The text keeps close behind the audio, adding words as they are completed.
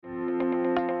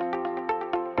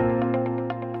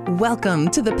Welcome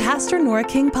to the Pastor Nora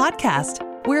King Podcast.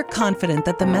 We're confident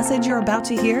that the message you're about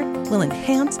to hear will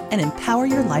enhance and empower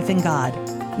your life in God.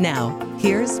 Now,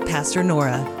 here's Pastor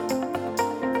Nora.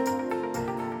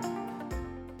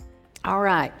 All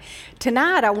right.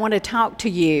 Tonight I want to talk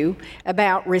to you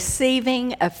about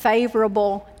receiving a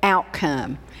favorable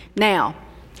outcome. Now,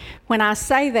 when I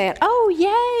say that, oh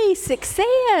yay,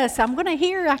 success, I'm going to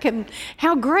hear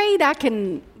how great I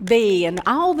can be and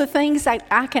all the things that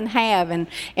I can have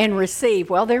and receive.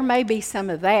 Well, there may be some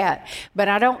of that, but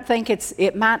I don't think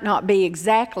it might not be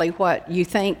exactly what you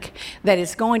think that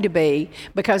it's going to be,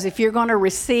 because if you're going to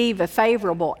receive a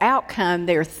favorable outcome,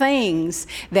 there are things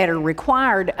that are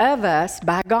required of us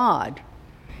by God.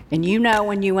 And you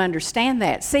know and you understand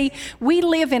that. See, we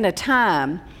live in a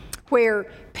time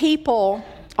where people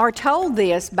are told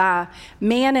this by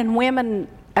men and women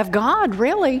of God,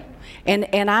 really.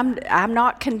 And I'm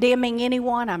not condemning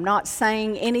anyone. I'm not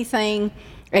saying anything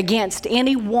against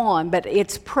anyone, but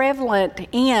it's prevalent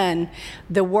in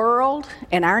the world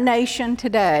and our nation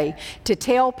today to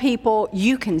tell people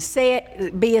you can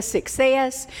be a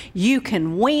success, you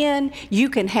can win, you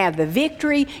can have the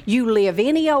victory, you live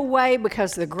any old way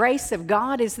because the grace of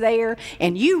God is there,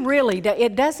 and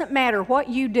it doesn't matter what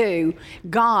you do,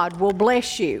 God will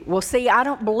bless you. Well, see, I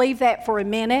don't believe that for a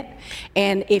minute,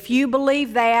 and if you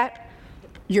believe that,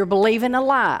 you're believing a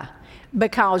lie.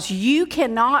 Because you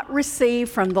cannot receive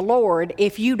from the Lord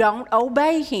if you don't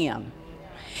obey Him.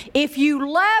 If you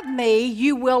love me,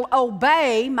 you will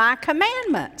obey my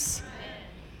commandments.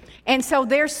 And so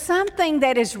there's something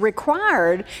that is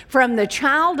required from the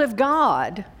child of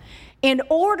God in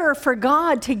order for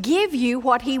God to give you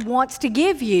what He wants to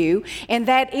give you, and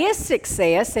that is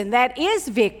success, and that is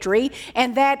victory,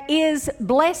 and that is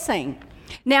blessing.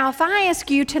 Now, if I ask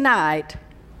you tonight,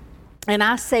 and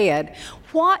I said,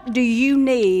 what do you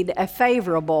need a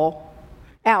favorable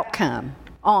outcome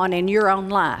on in your own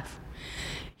life?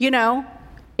 You know,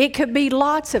 it could be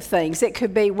lots of things. It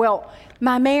could be,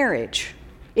 my marriage.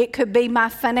 It could be my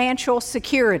financial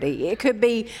security. It could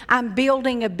be I'm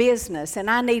building a business and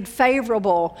I need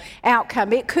favorable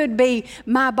outcome. It could be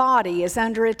my body is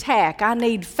under attack. I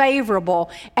need favorable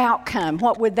outcome.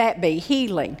 What would that be?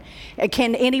 Healing.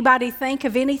 Can anybody think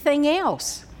of anything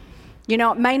else? You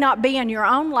know, it may not be in your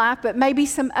own life, but maybe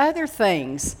some other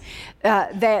things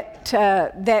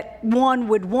that one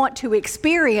would want to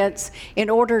experience in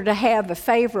order to have a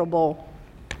favorable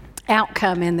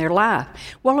outcome in their life.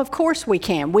 Well, of course we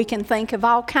can. We can think of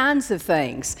all kinds of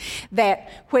things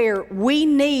where we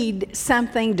need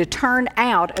something to turn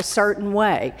out a certain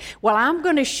way. Well, I'm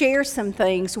going to share some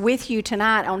things with you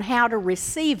tonight on how to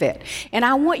receive it. And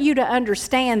I want you to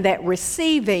understand that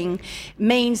receiving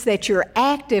means that you're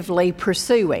actively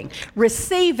pursuing.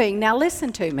 Receiving, now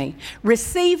listen to me,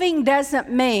 receiving doesn't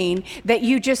mean that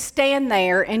you just stand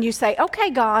there and you say, okay,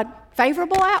 God,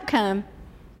 favorable outcome,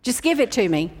 just give it to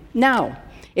me. No,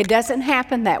 it doesn't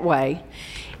happen that way.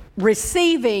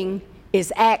 Receiving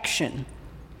is action.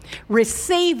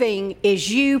 Receiving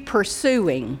is you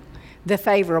pursuing the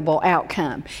favorable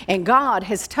outcome. And God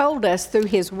has told us through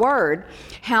His Word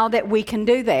how that we can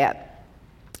do that.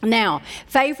 Now,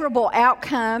 favorable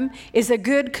outcome is a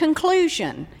good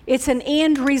conclusion. It's an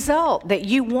end result that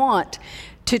you want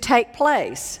to take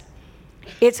place.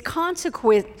 It's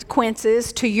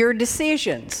consequences to your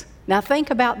decisions. Now think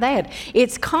about that.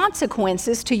 It's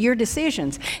consequences to your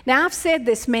decisions. Now I've said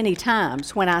this many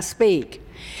times when I speak.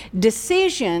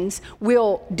 Decisions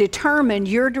will determine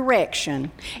your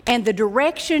direction, and the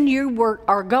direction you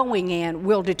are going in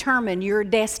will determine your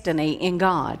destiny in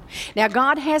God. Now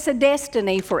God has a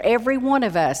destiny for every one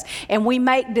of us, and we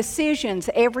make decisions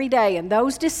every day, and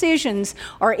those decisions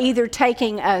are either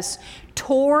taking us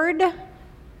toward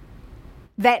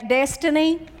that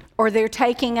destiny or they're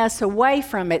taking us away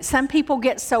from it. Some people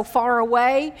get so far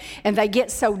away and they get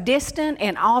so distant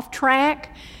and off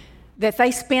track that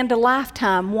they spend a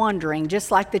lifetime wandering,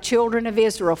 just like the children of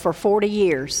Israel for 40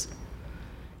 years,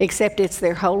 except it's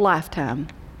their whole lifetime.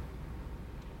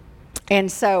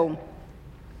 And so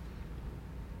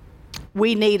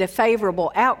we need a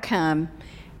favorable outcome,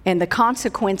 and the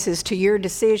consequences to your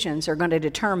decisions are going to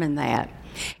determine that.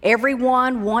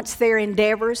 Everyone wants their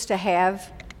endeavors to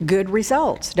have good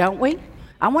results, don't we?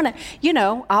 I want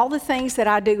to, all the things that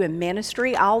I do in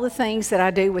ministry, all the things that I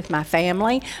do with my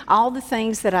family, all the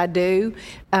things that I do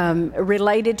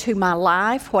related to my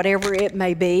life, whatever it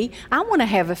may be, I want to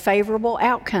have a favorable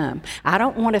outcome. I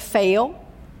don't want to fail.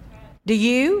 Do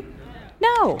you?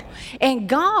 No. And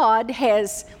God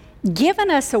has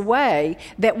given us a way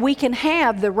that we can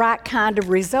have the right kind of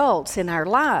results in our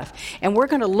life. And we're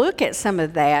going to look at some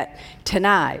of that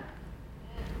tonight.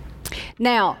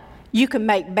 Now, You can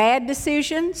make bad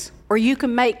decisions or you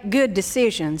can make good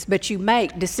decisions, but you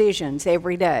make decisions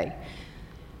every day.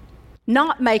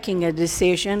 Not making a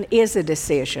decision is a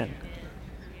decision.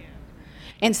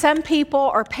 And some people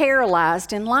are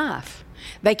paralyzed in life.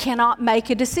 They cannot make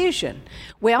a decision.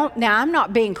 Well, now I'm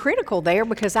not being critical there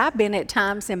because I've been at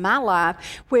times in my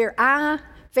life where I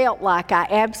felt like I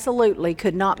absolutely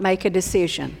could not make a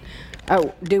decision.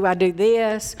 Oh, do I do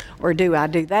this or do I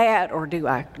do that or do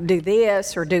I do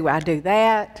this or do I do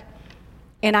that?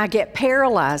 And I get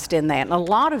paralyzed in that. And a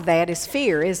lot of that is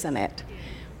fear, isn't it?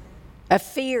 A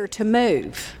fear to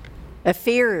move, a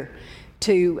fear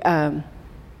to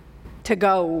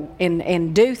go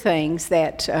and do things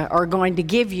that are going to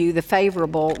give you the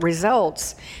favorable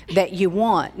results that you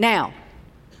want. Now,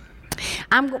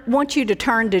 I want you to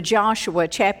turn to Joshua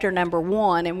chapter number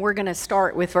 1, and we're going to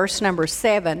start with verse number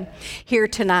 7 here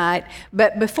tonight.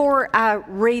 But before I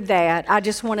read that, I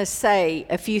just want to say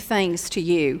a few things to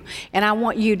you. And I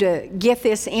want you to get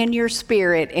this in your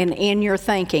spirit and in your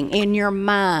thinking, in your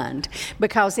mind.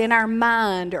 Because in our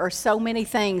mind are so many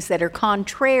things that are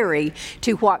contrary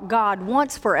to what God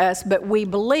wants for us, but we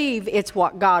believe it's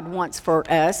what God wants for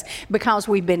us because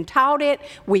we've been taught it,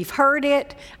 we've heard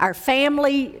it, our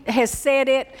family has said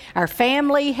it, our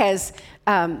family has,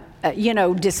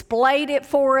 displayed it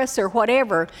for us or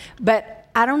whatever, but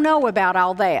I don't know about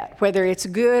all that, whether it's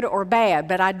good or bad,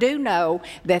 but I do know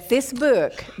that this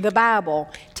book, the Bible,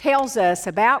 tells us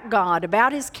about God,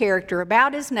 about His character,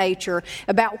 about His nature,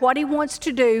 about what He wants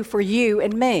to do for you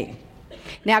and me.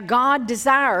 Now, God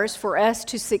desires for us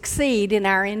to succeed in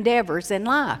our endeavors in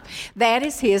life. That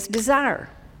is His desire.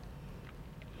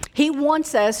 He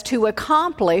wants us to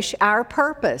accomplish our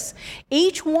purpose.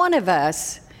 Each one of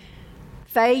us,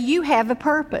 Faye, you have a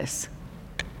purpose.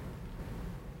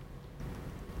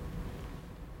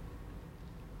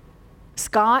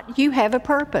 Scott, you have a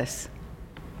purpose.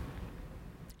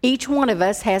 Each one of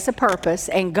us has a purpose,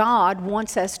 and God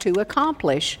wants us to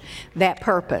accomplish that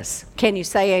purpose. Can you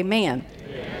say amen?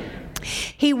 Amen.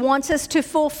 He wants us to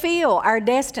fulfill our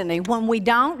destiny. When we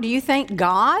don't, do you think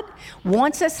God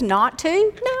wants us not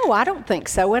to? No, I don't think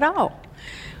so at all.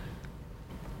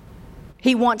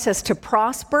 He wants us to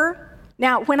prosper.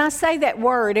 Now, when I say that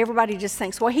word, everybody just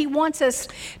thinks, well, He wants us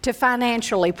to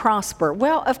financially prosper.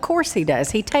 Well, of course He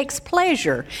does. He takes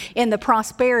pleasure in the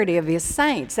prosperity of His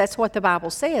saints. That's what the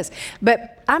Bible says.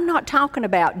 But I'm not talking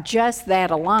about just that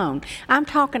alone. I'm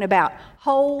talking about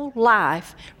whole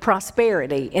life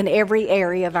prosperity in every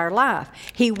area of our life.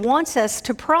 He wants us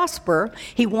to prosper.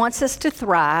 He wants us to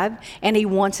thrive, and He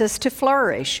wants us to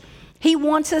flourish. He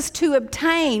wants us to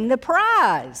obtain the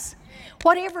prize.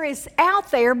 Whatever is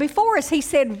out there before us. He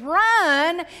said,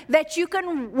 run that you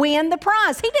can win the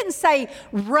prize. He didn't say,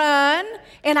 run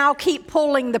and I'll keep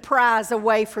pulling the prize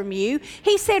away from you.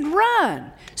 He said,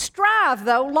 run. Strive,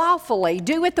 though, lawfully.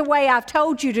 Do it the way I've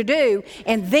told you to do,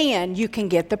 and then you can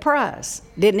get the prize.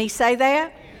 Didn't He say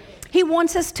that? He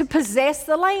wants us to possess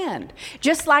the land,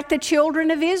 just like the children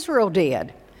of Israel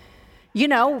did.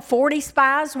 40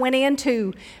 spies went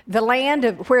into the land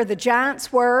of where the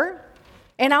giants were,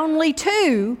 and only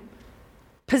 2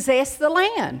 possessed the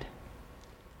land.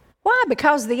 Why?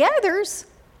 Because the others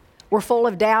were full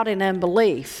of doubt and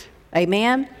unbelief.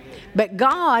 Amen? But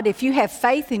God, if you have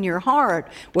faith in your heart,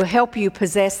 will help you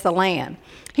possess the land.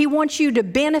 He wants you to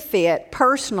benefit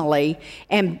personally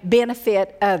and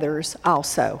benefit others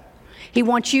also. He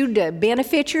wants you to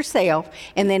benefit yourself,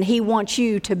 and then He wants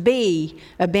you to be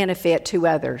a benefit to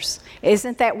others.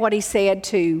 Isn't that what He said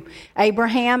to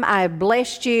Abraham? I have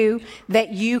blessed you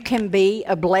that you can be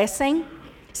a blessing.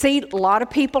 See, a lot of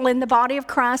people in the body of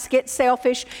Christ get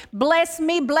selfish. Bless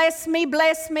me, bless me,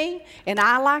 bless me. And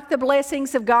I like the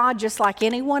blessings of God just like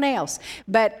anyone else.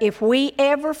 But if we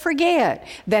ever forget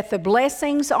that the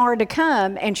blessings are to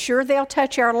come, and sure, they'll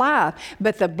touch our life,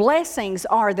 but the blessings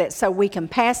are that so we can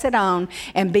pass it on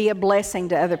and be a blessing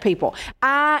to other people.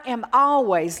 I am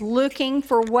always looking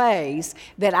for ways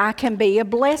that I can be a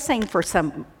blessing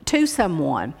to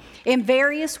someone in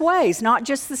various ways, not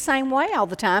just the same way all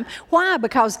the time. Why?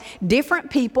 Because different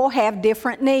people have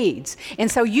different needs.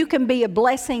 And so you can be a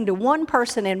blessing to one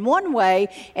person in one way,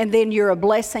 and then you're a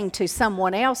blessing to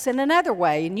someone else in another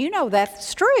way. And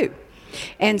that's true.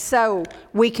 And so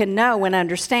we can know and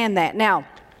understand that. Now,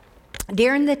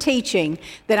 during the teaching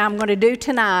that I'm going to do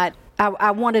tonight,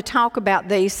 I want to talk about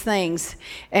these things,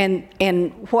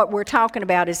 and what we're talking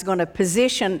about is going to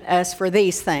position us for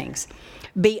these things.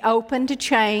 Be open to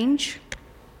change.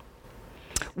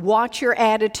 Watch your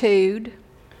attitude.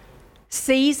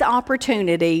 Seize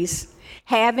opportunities.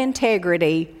 Have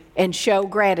integrity. and show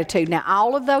gratitude. Now,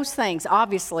 all of those things,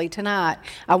 obviously tonight,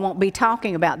 I won't be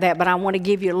talking about that, but I want to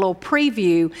give you a little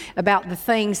preview about the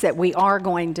things that we are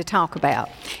going to talk about.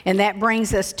 And that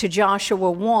brings us to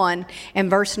Joshua 1 and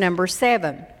verse number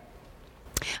 7.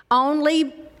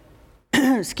 Only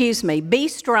be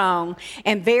strong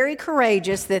and very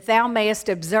courageous, that thou mayest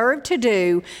observe to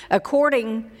do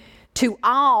according to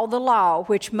all the law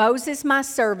which Moses my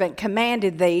servant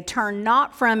commanded thee. Turn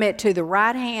not from it to the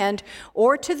right hand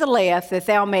or to the left, that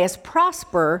thou mayest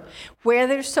prosper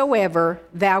whithersoever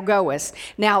thou goest.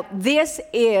 Now, this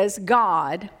is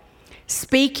God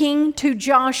speaking to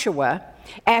Joshua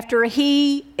after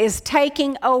he is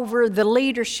taking over the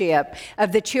leadership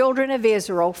of the children of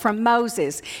Israel from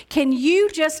Moses. Can you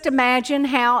just imagine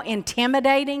how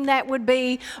intimidating that would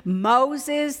be?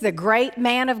 Moses, the great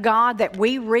man of God that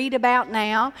we read about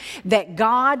now, that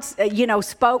God,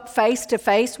 spoke face to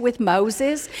face with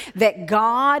Moses, that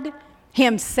God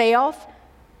himself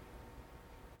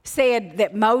said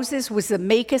that Moses was the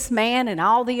meekest man in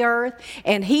all the earth,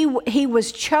 and he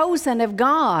was chosen of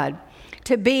God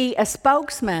to be a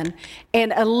spokesman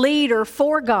and a leader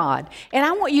for God. And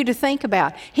I want you to think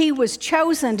about, he was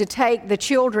chosen to take the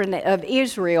children of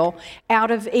Israel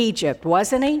out of Egypt,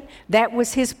 wasn't he? That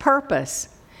was his purpose.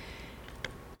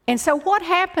 And so what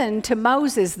happened to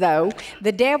Moses, though?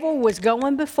 The devil was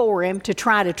going before him to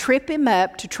try to trip him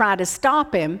up, to try to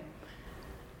stop him.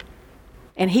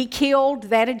 And he killed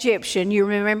that Egyptian. You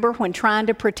remember when trying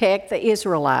to protect the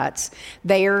Israelites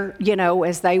there,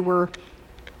 as they were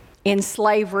in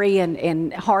slavery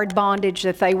and hard bondage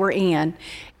that they were in.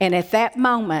 And at that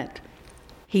moment,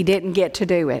 he didn't get to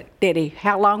do it, did he?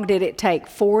 How long did it take?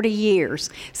 40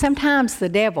 years. Sometimes the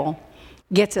devil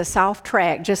gets us off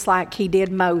track just like he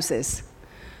did Moses.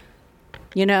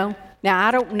 Now,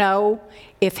 I don't know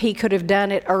if he could have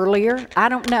done it earlier. I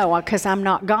don't know, because I'm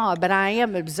not God, but I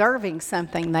am observing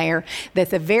something there, that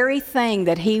the very thing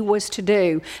that he was to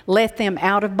do, let them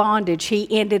out of bondage, he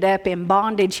ended up in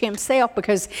bondage himself,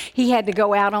 because he had to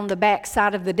go out on the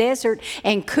backside of the desert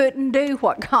and couldn't do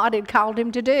what God had called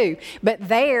him to do. But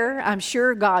there, I'm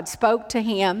sure God spoke to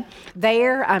him.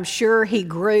 There, I'm sure he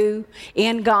grew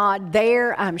in God.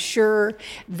 There, I'm sure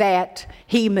that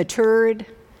he matured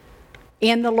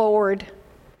in the Lord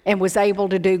and was able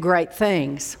to do great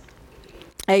things.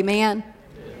 Amen.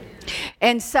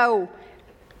 And so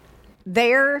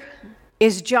there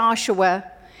is Joshua,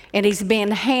 and he's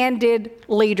been handed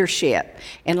leadership.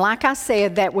 And like I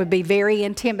said, that would be very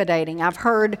intimidating. I've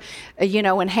heard,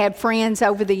 and had friends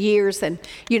over the years, and,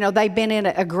 they've been in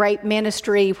a great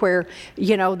ministry where,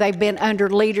 they've been under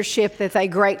leadership that they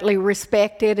greatly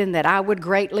respected and that I would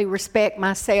greatly respect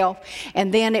myself.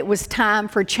 And then it was time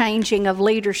for changing of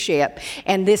leadership.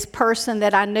 And this person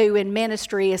that I knew in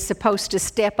ministry is supposed to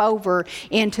step over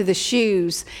into the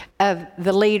shoes of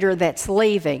the leader that's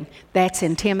leaving. That's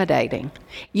intimidating.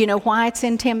 You know why it's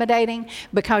intimidating?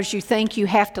 Because you think you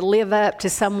have to live up to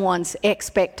someone's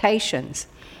expectations.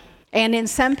 And in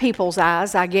some people's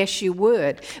eyes, I guess you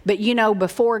would. But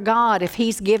before God, if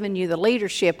he's given you the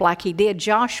leadership like he did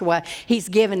Joshua, he's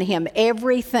given him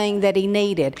everything that he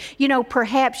needed.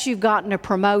 Perhaps you've gotten a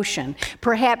promotion.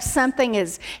 Perhaps something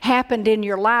has happened in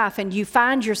your life and you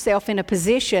find yourself in a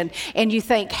position and you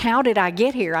think, how did I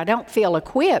get here? I don't feel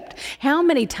equipped. How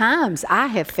many times I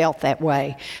have felt that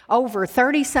way? Over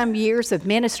 30 some years of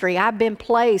ministry, I've been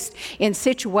placed in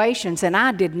situations and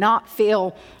I did not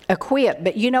feel equipped.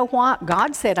 But you know what?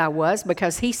 God said I was,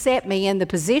 because he set me in the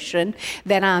position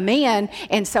that I'm in.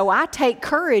 And so I take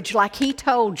courage like he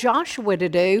told Joshua to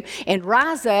do and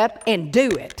rise up and do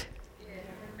it.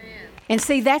 Yeah. And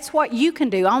see, that's what you can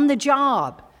do on the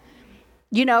job.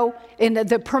 In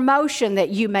the promotion that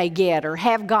you may get or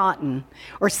have gotten,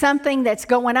 or something that's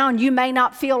going on, you may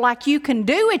not feel like you can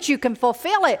do it, you can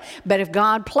fulfill it. But if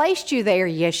God placed you there,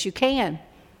 yes, you can.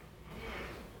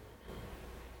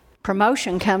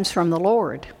 Promotion comes from the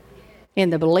Lord in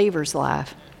the believer's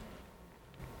life.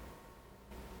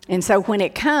 And so when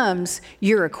it comes,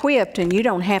 you're equipped and you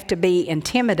don't have to be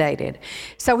intimidated.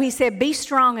 So he said, be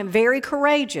strong and very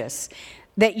courageous,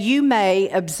 that you may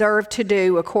observe to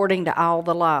do according to all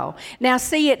the law. Now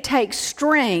see, it takes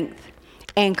strength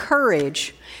and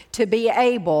courage to be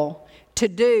able to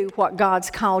do what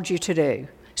God's called you to do.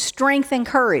 Strength and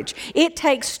courage. It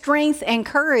takes strength and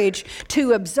courage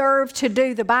to observe to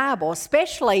do the Bible,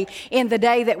 especially in the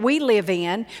day that we live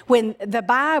in, when the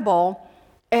Bible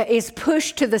is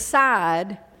pushed to the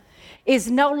side,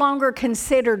 is no longer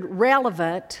considered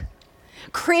relevant.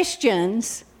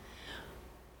 Christians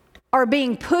are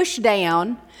being pushed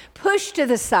down, pushed to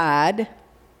the side,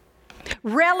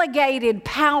 relegated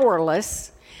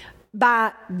powerless,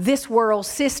 by this world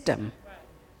system.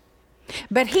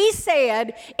 But he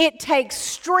said it takes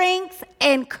strength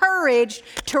and courage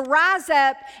to rise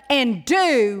up and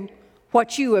do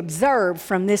what you observe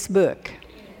from this book.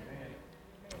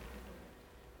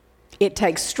 It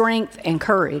takes strength and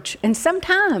courage. And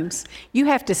sometimes you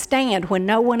have to stand when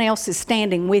no one else is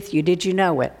standing with you. Did you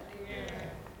know it?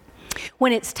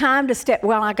 When it's time to step,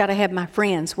 well, I got to have my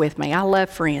friends with me. I love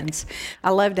friends.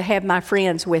 I love to have my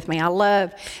friends with me. I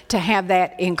love to have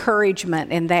that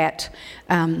encouragement and that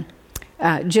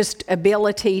just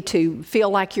ability to feel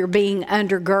like you're being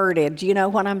undergirded. You know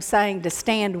what I'm saying? To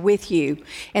stand with you.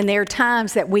 And there are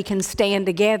times that we can stand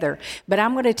together. But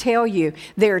I'm going to tell you,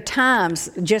 there are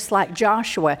times, just like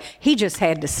Joshua, he just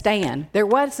had to stand. There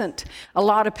wasn't a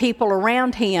lot of people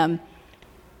around him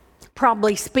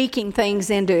probably speaking things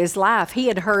into his life. He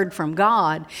had heard from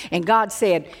God, and God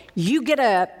said, you get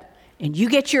up and you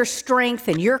get your strength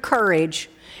and your courage,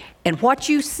 and what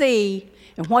you see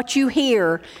and what you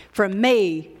hear from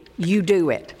me, you do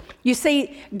it. You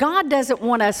see, God doesn't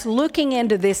want us looking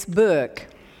into this book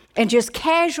and just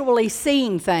casually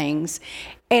seeing things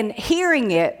and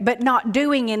hearing it, but not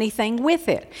doing anything with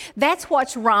it. That's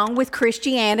what's wrong with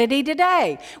Christianity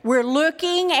today. We're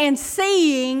looking and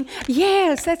seeing,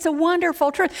 yes, that's a wonderful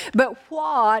truth, but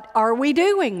what are we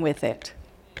doing with it?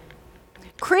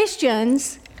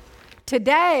 Christians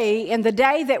today, in the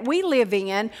day that we live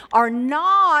in, are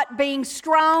not being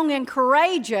strong and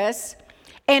courageous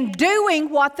and doing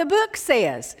what the book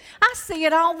says. I see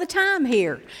it all the time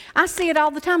here. I see it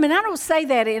all the time, and I don't say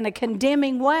that in a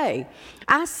condemning way.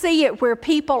 I see it where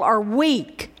people are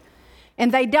weak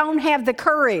and they don't have the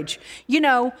courage. You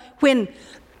know, when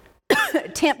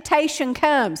temptation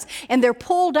comes and they're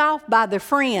pulled off by the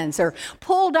friends or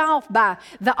pulled off by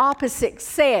the opposite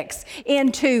sex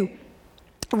into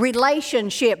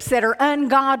relationships that are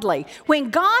ungodly. When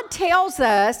God tells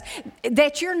us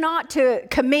that you're not to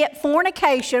commit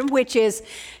fornication, which is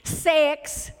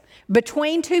sex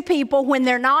between two people when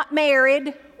they're not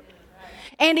married,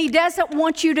 and He doesn't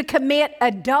want you to commit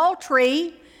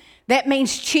adultery, that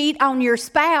means cheat on your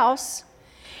spouse,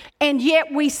 and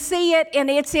yet we see it and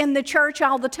it's in the church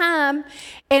all the time,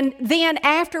 and then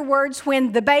afterwards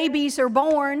when the babies are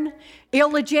born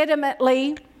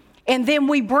illegitimately, and then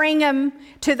we bring them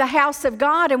to the house of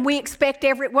God and we expect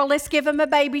let's give them a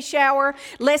baby shower.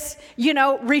 Let's,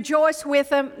 rejoice with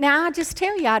them. Now, I just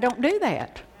tell you, I don't do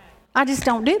that. I just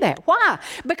don't do that. Why?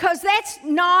 Because that's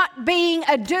not being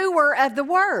a doer of the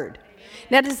word.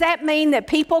 Now, does that mean that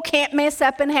people can't mess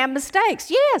up and have mistakes?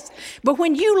 Yes. But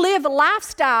when you live a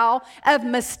lifestyle of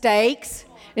mistakes,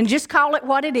 and just call it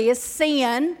what it is,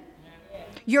 sin,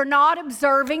 you're not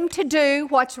observing to do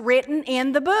what's written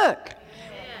in the book.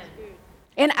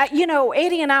 And,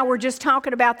 Eddie and I were just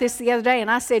talking about this the other day, and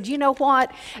I said, you know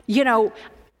what?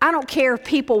 I don't care if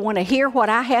people want to hear what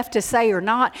I have to say or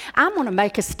not. I'm going to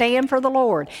make a stand for the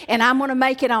Lord. And I'm going to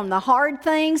make it on the hard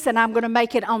things, and I'm going to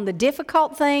make it on the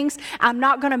difficult things. I'm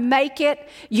not going to make it,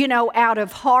 out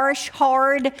of harsh,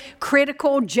 hard,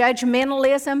 critical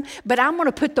judgmentalism, but I'm going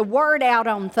to put the word out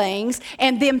on things,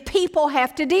 and then people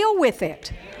have to deal with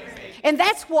it. And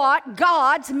that's what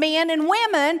God's men and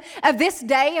women of this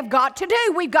day have got to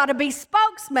do. We've got to be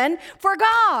spokesmen for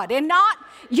God and not,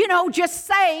 just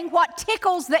saying what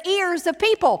tickles the ears of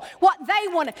people, what they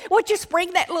want to. Well, just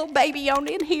bring that little baby on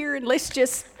in here and let's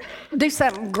just do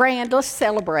something grand. Let's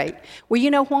celebrate. Well, you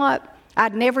know what?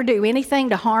 I'd never do anything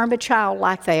to harm a child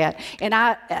like that. And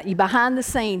behind the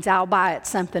scenes, I'll buy it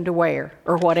something to wear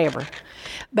or whatever.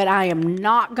 But I am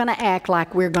not going to act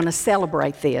like we're going to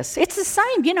celebrate this. It's the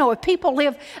same, if people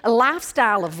live a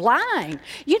lifestyle of lying.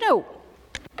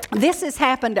 This has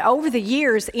happened over the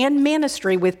years in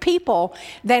ministry with people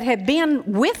that have been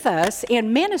with us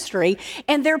in ministry,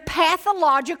 and they're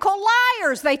pathological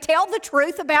liars. They tell the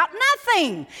truth about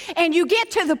nothing. And you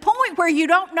get to the point where you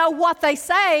don't know what they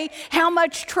say, how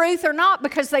much truth or not,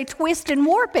 because they twist and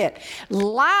warp it.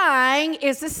 Lying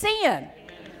is a sin.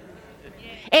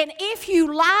 And if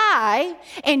you lie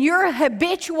and you're a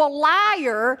habitual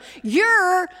liar,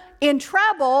 you're in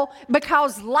trouble,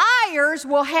 because liars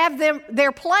will have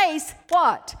their place,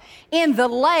 what? In the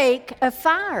lake of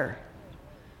fire,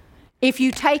 if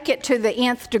you take it to the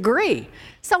nth degree.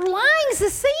 So lying's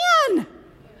a sin.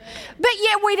 But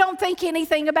yet we don't think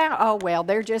anything about,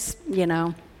 they're just,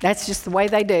 that's just the way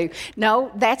they do.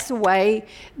 No, that's the way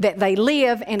that they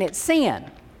live, and it's sin.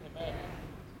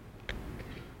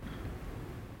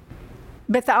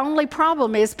 But the only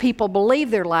problem is people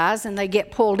believe their lies and they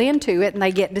get pulled into it and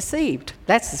they get deceived.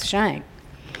 That's a shame.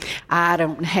 I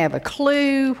don't have a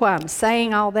clue why I'm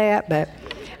saying all that, but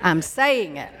I'm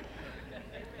saying it.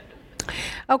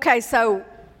 Okay, so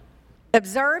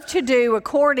observe to do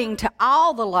according to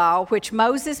all the law which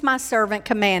Moses my servant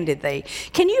commanded thee.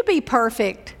 Can you be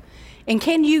perfect? And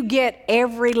can you get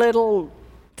every little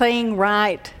thing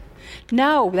right?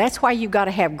 No, that's why you've got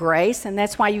to have grace, and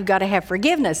that's why you've got to have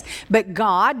forgiveness. But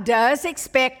God does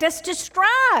expect us to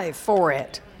strive for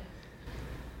it.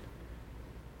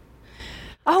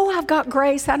 Oh, I've got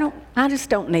grace. I just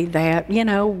don't need that.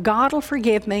 God will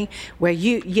forgive me. Well,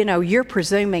 you're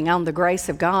presuming on the grace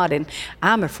of God, and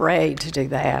I'm afraid to do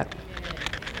that.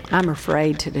 I'm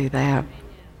afraid to do that.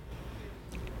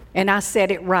 And I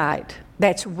said it right.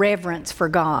 That's reverence for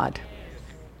God.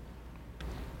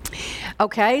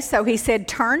 Okay, so he said,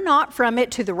 turn not from it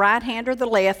to the right hand or the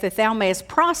left, that thou mayest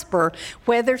prosper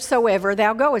whithersoever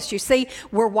thou goest. You see,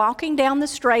 we're walking down the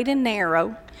straight and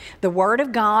narrow. The Word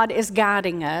of God is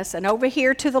guiding us, and over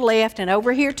here to the left and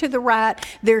over here to the right,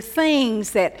 there are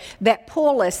things that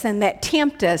pull us and that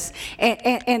tempt us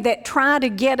and that try to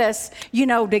get us,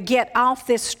 to get off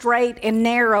this straight and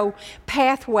narrow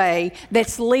pathway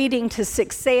that's leading to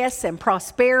success and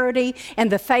prosperity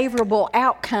and the favorable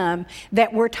outcome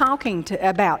that we're talking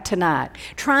about tonight.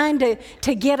 Trying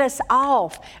to get us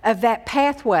off of that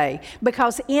pathway,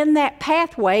 because in that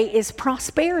pathway is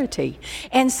prosperity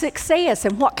and success.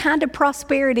 And what kind of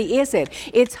prosperity is it?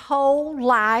 It's whole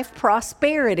life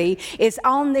prosperity is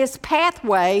on this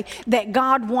pathway that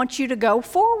God wants you to go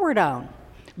forward on.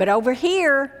 But over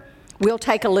here, we'll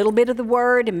take a little bit of the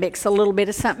Word and mix a little bit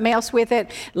of something else with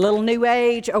it. A little New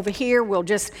Age. Over here, we'll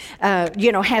just,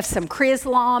 have some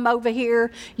Chrislam over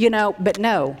here, But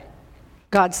no.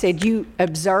 God said, you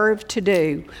observe to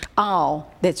do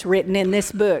all that's written in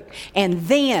this book, and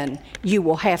then you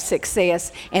will have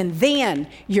success, and then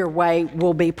your way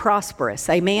will be prosperous.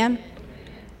 Amen?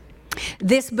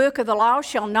 This book of the law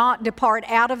shall not depart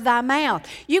out of thy mouth.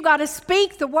 You got to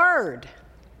speak the word.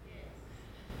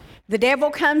 The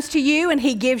devil comes to you and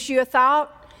he gives you a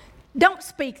thought. Don't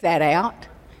speak that out.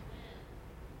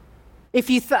 If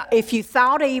you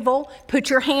thought evil, put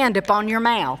your hand upon your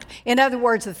mouth. In other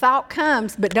words, the thought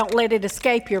comes, but don't let it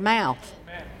escape your mouth.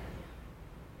 Amen.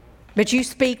 But you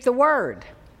speak the word.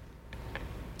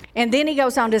 And then he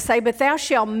goes on to say, but thou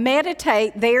shalt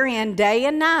meditate therein day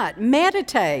and night.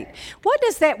 Meditate. What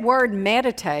does that word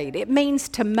meditate? It means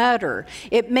to mutter.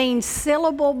 It means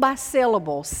syllable by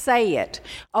syllable. Say it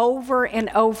over and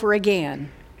over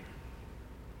again.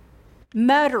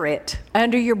 Mutter it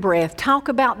under your breath. Talk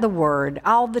about the word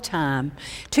all the time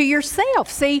to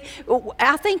yourself. See,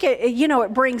 I think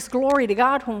it brings glory to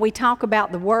God when we talk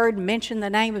about the word and mention the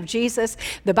name of Jesus.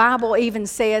 The Bible even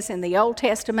says in the Old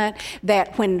Testament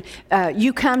that when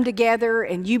you come together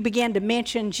and you begin to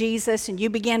mention Jesus and you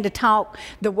begin to talk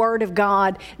the word of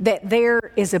God, that there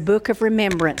is a book of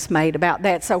remembrance made about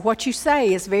that. So what you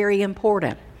say is very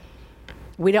important.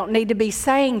 We don't need to be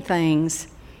saying things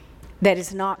that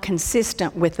is not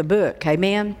consistent with the book.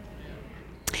 Amen?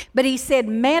 But he said,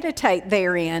 meditate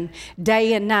therein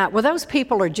day and night. Well, those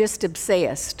people are just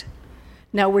obsessed.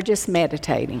 No, we're just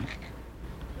meditating.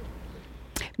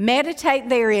 Meditate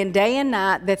therein day and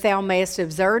night, that thou mayest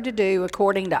observe to do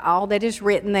according to all that is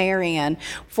written therein.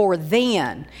 For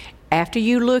then, after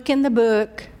you look in the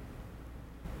book,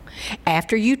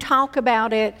 after you talk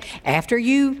about it, after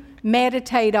you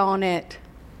meditate on it,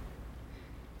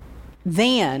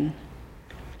 then,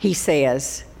 he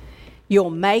says, you'll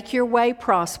make your way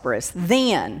prosperous.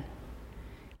 Then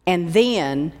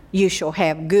you shall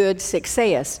have good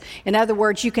success. In other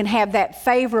words, you can have that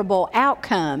favorable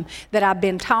outcome that I've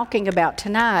been talking about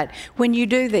tonight when you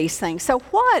do these things. So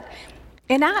what?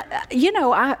 And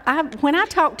when I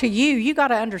talk to you, you got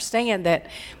to understand that,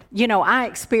 I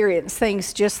experience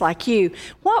things just like you.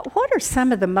 What are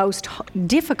some of the most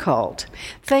difficult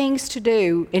things to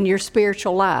do in your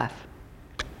spiritual life?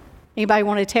 Anybody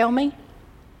want to tell me?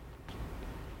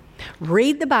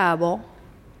 Read the Bible,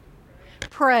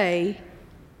 pray,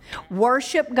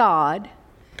 worship God,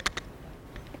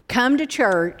 come to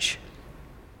church,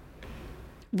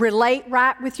 relate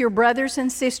right with your brothers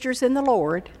and sisters in the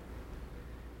Lord.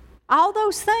 All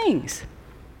those things.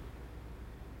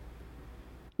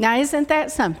 Now, isn't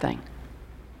that something?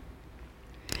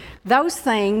 Those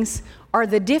things are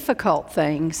the difficult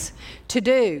things to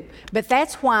do. But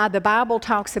that's why the Bible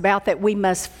talks about that we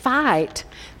must fight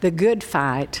the good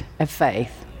fight of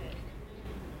faith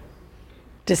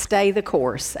to stay the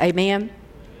course. Amen?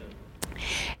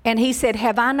 And he said,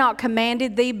 have I not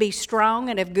commanded thee, be strong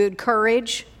and of good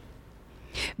courage?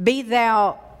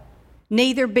 Neither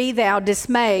be thou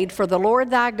dismayed, for the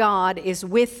Lord thy God is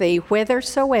with thee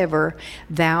whithersoever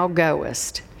thou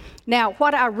goest. Now,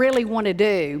 what I really want to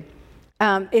do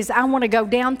is I want to go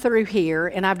down through here,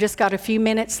 and I've just got a few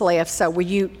minutes left, so will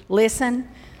you listen?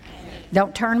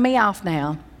 Don't turn me off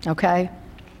now, okay?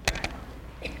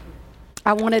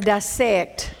 I want to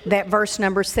dissect that verse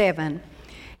number 7.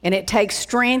 And it takes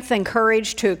strength and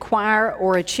courage to acquire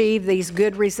or achieve these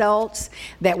good results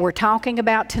that we're talking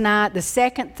about tonight. The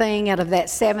second thing out of that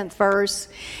 7th verse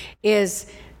is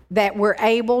that we're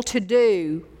able to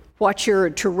do what you're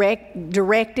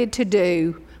directed to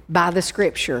do by the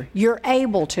Scripture. You're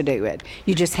able to do it.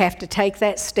 You just have to take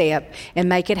that step and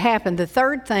make it happen. The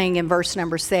third thing in verse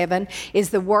number 7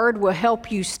 is the Word will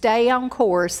help you stay on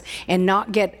course and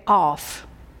not get off.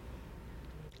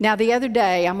 Now, the other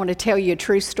day, I'm going to tell you a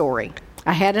true story.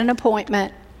 I had an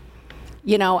appointment.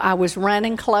 You know, I was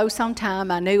running close on time.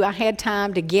 I knew I had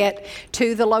time to get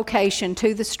to the location,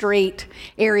 to the street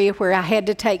area where I had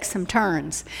to take some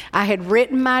turns. I had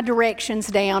written my directions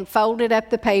down, folded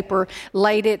up the paper,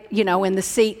 laid it, in the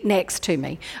seat next to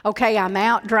me. Okay, I'm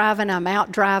out driving, and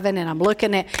I'm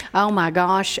looking at, oh my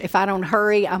gosh, if I don't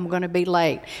hurry, I'm going to be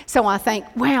late. So I think,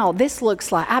 wow, this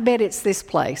looks like, I bet it's this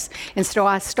place. And so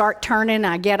I start turning,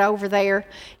 I get over there,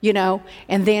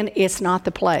 and then it's not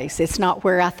the place. It's not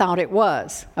where I thought it was.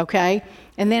 Okay?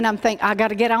 And then I'm thinking, I got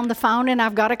to get on the phone and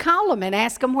I've got to call them and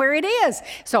ask them where it is.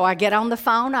 So I get on the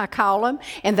phone, I call them,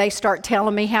 and they start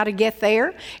telling me how to get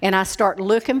there. And I start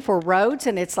looking for roads,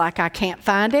 and it's like I can't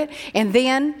find it. And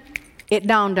then it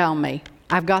dawned on me.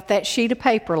 I've got that sheet of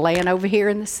paper laying over here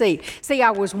in the seat. See,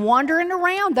 I was wandering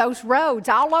around those roads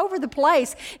all over the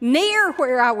place, near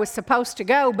where I was supposed to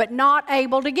go, but not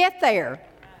able to get there.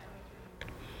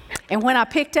 And when I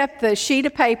picked up the sheet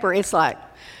of paper, it's like,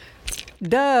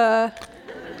 duh.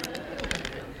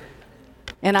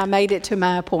 And I made it to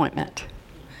my appointment.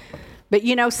 But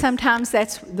sometimes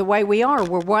that's the way we are.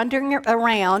 We're wandering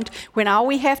around when all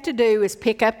we have to do is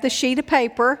pick up the sheet of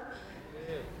paper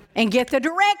and get the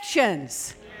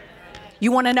directions.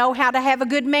 You want to know how to have a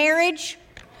good marriage?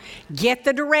 Get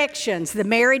the directions. The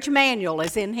marriage manual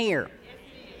is in here.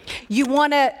 You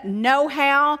want to know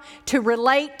how to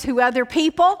relate to other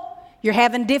people? You're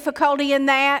having difficulty in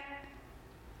that?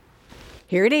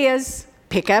 Here it is.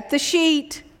 Pick up the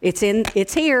sheet.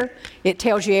 It's here. It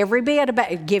tells you every bit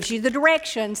about it. It gives you the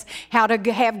directions how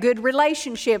to have good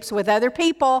relationships with other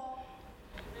people.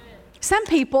 Some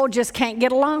people just can't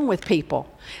get along with people.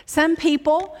 Some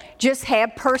people just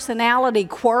have personality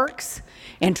quirks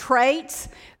and traits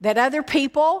that other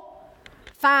people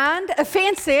find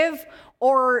offensive,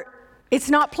 or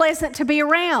it's not pleasant to be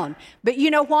around. But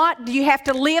you know what? Do you have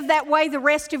to live that way the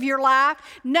rest of your life?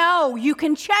 No, you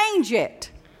can change it.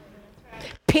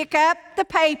 Pick up the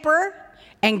paper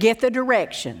and get the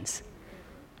directions.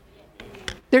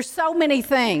 There's so many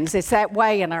things it's that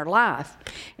way in our life,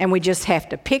 and we just have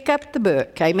to pick up the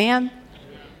book. Amen?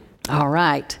 All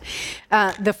right.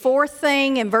 The fourth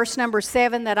thing in verse number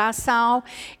 7 that I saw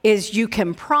is you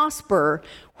can prosper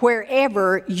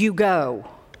wherever you go.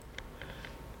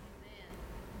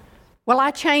 Well,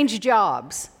 I changed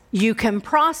jobs. You can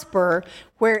prosper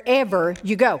wherever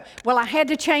you go. Well, I had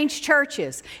to change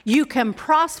churches. You can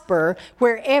prosper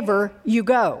wherever you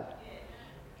go.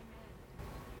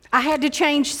 I had to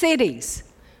change cities.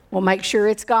 Well, make sure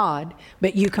it's God,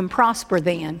 but you can prosper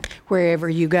then wherever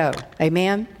you go.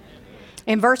 Amen?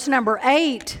 In verse number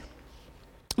 8,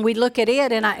 we look at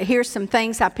it, and here's some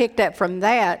things I picked up from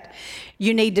that.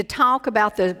 You need to talk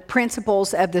about the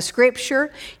principles of the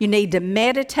Scripture. You need to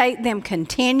meditate them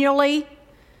continually.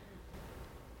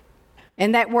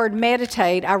 And that word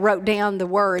meditate, I wrote down the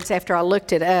words after I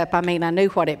looked it up. I mean, I knew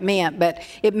what it meant, but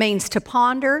it means to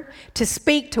ponder, to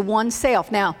speak to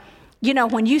oneself. Now,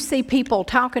 when you see people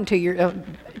talking to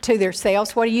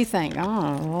themselves, what do you think?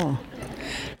 Oh,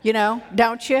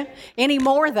 don't you?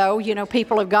 Anymore, though,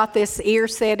 people have got this ear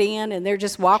set in and they're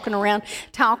just walking around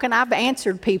talking. I've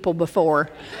answered people before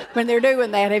when they're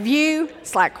doing that. Have you?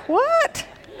 It's like, what?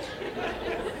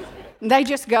 They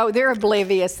just go, they're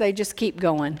oblivious. They just keep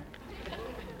going.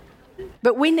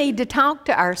 But we need to talk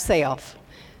to ourselves.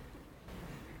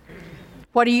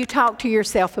 What do you talk to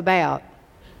yourself about?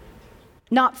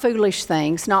 Not foolish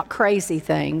things, not crazy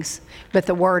things, but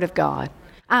the Word of God.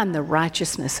 I'm the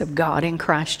righteousness of God in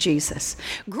Christ Jesus.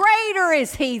 Greater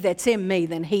is He that's in me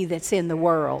than he that's in the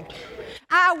world.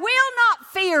 I will not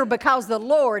fear because the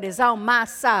Lord is on my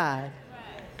side.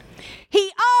 He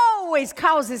always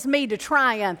causes me to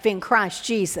triumph in Christ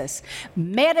Jesus.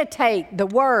 Meditate the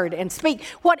Word and speak.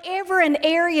 Whatever an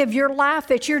area of your life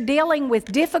that you're dealing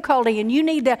with difficulty and you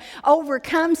need to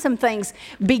overcome some things,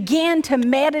 begin to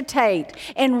meditate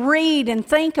and read and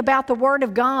think about the Word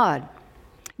of God.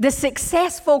 The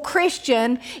successful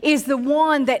Christian is the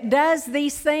one that does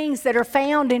these things that are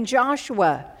found in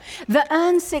Joshua. The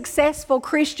unsuccessful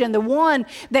Christian, the one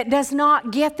that does not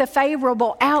get the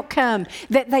favorable outcome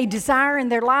that they desire in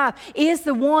their life, is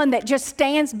the one that just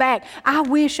stands back. I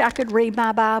wish I could read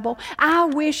my Bible. I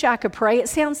wish I could pray. It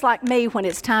sounds like me when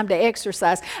it's time to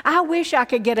exercise. I wish I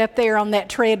could get up there on that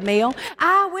treadmill.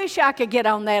 I wish I could get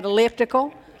on that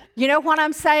elliptical. You know what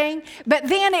I'm saying? But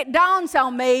then it dawns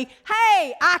on me,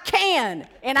 hey, I can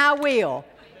and I will.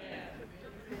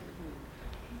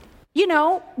 You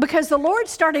know, because the Lord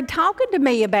started talking to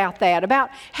me about that, about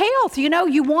health. You know,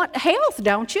 you want health,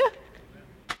 don't you?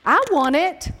 I want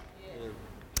it.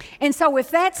 And so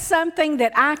if that's something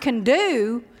that I can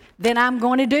do, then I'm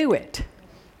going to do it.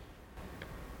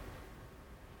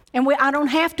 And I don't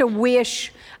have to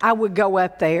wish I would go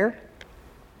up there,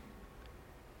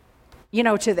 you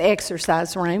know, to the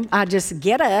exercise room. I just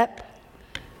get up,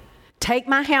 take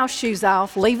my house shoes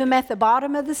off, leave them at the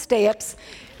bottom of the steps,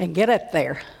 and get up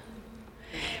there.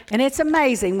 And it's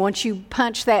amazing once you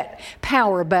punch that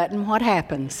power button, what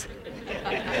happens?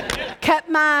 Cut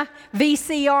my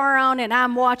VCR on and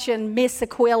I'm watching Miss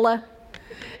Aquila,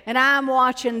 and I'm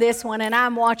watching this one and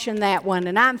I'm watching that one,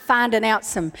 and I'm finding out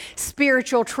some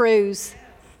spiritual truths,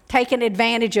 taking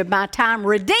advantage of my time.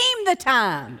 Redeem the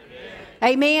time.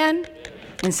 Amen?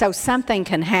 And so something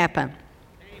can happen.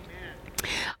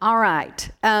 All right.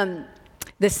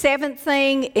 The seventh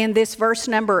thing in this verse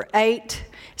number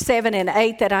 7 and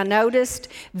 8 that I noticed,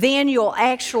 then you'll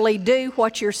actually do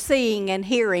what you're seeing and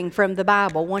hearing from the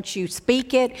Bible. Once you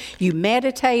speak it, you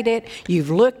meditate it, you've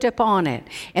looked upon it.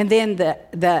 And then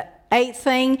the eighth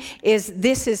thing is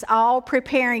this is all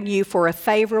preparing you for a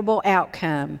favorable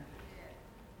outcome.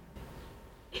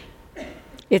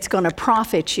 It's going to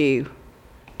profit you.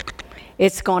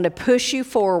 It's going to push you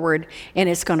forward, and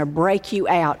it's going to break you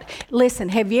out. Listen,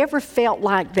 have you ever felt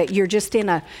like that you're just in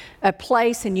a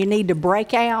place and you need to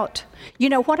break out? You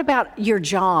know, what about your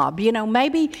job? You know,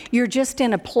 maybe you're just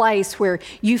in a place where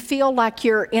you feel like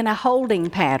you're in a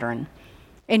holding pattern.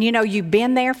 And you know, you've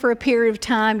been there for a period of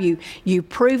time. You've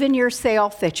proven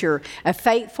yourself that you're a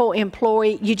faithful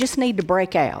employee. You just need to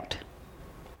break out,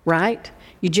 right?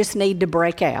 You just need to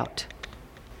break out.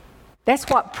 That's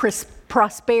what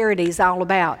prosperity is all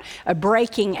about, a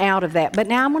breaking out of that. But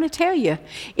now I'm going to tell you,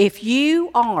 if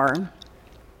you are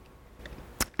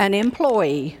an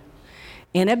employee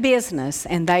in a business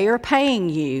and they are paying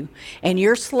you and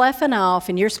you're sloughing off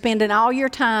and you're spending all your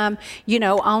time, you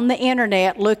know, on the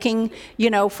internet looking, you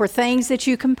know, for things that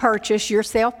you can purchase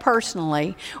yourself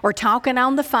personally, or talking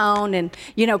on the phone and,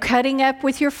 you know, cutting up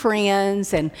with your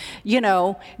friends and, you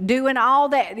know, doing all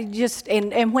that, just,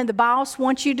 and when the boss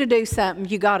wants you to do something,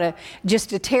 you got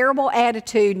just a terrible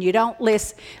attitude and you don't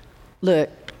listen. Look,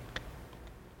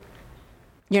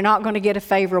 you're not going to get a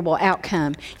favorable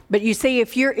outcome. But you see,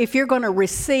 if you're going to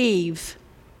receive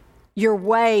your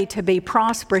way to be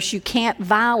prosperous, you can't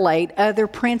violate other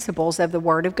principles of the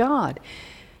Word of God.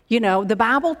 You know, the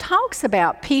Bible talks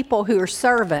about people who are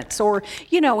servants, or,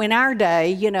 you know, in our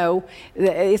day, you know,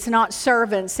 it's not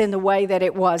servants in the way that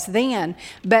it was then,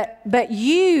 but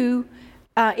you,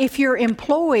 if you're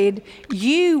employed,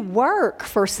 you work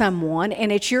for someone, and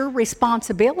it's your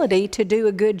responsibility to do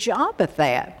a good job at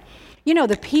that. You know,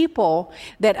 the people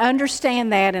that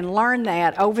understand that and learn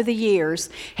that over the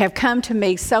years have come to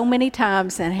me so many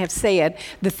times and have said,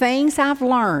 the things I've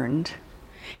learned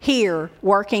here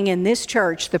working in this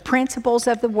church, the principles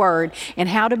of the Word and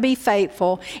how to be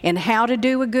faithful and how to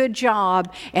do a good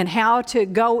job and how to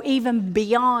go even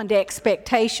beyond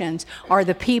expectations, are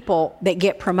the people that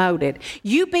get promoted.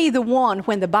 You be the one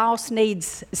when the boss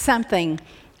needs something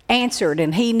answered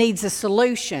and he needs a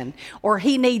solution or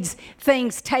he needs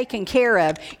things taken care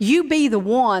of, you be the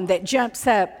one that jumps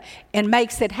up and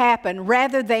makes it happen,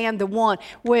 rather than the one,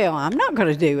 well, I'm not going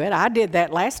to do it. I did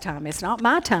that last time. It's not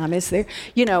my time, is there?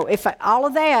 You know, all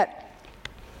of that.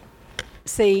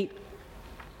 See,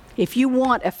 if you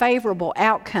want a favorable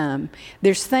outcome,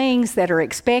 there's things that are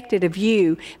expected of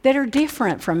you that are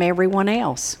different from everyone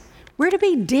else. We're to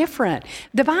be different.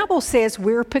 The Bible says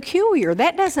we're peculiar.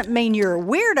 That doesn't mean you're a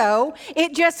weirdo.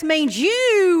 It just means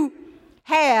you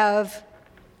have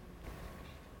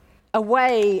a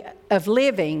way of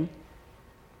living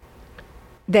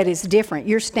that is different.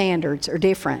 Your standards are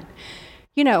different.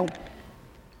 You know,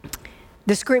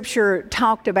 the scripture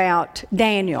talked about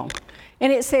Daniel.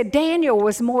 And it said Daniel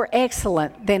was more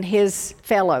excellent than his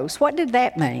fellows. What did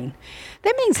that mean?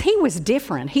 That means he was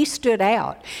different. He stood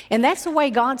out. And that's the way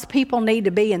God's people need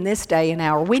to be in this day and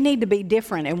hour. We need to be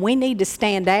different, and we need to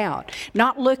stand out,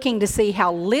 not looking to see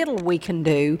how little we can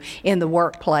do in the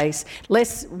workplace.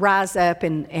 Let's rise up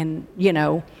and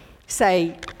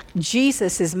say,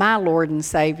 Jesus is my Lord and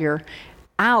Savior.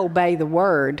 I obey the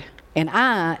word, and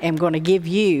I am going to give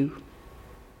you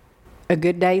a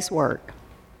good day's work.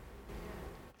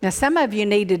 Now, some of you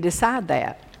need to decide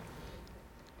that.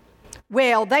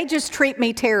 Well, they just treat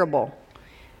me terrible.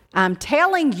 I'm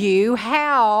telling you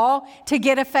how to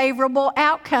get a favorable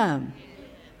outcome.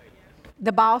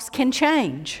 The boss can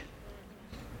change.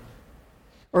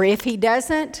 Or if he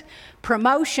doesn't,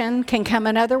 promotion can come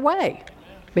another way.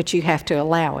 But you have to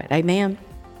allow it. Amen?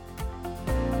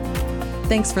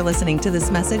 Thanks for listening to this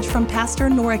message from Pastor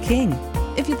Nora King.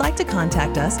 If you'd like to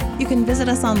contact us, you can visit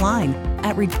us online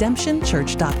at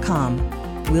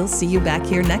redemptionchurch.com. We'll see you back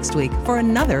here next week for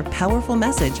another powerful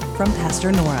message from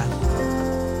Pastor Nora.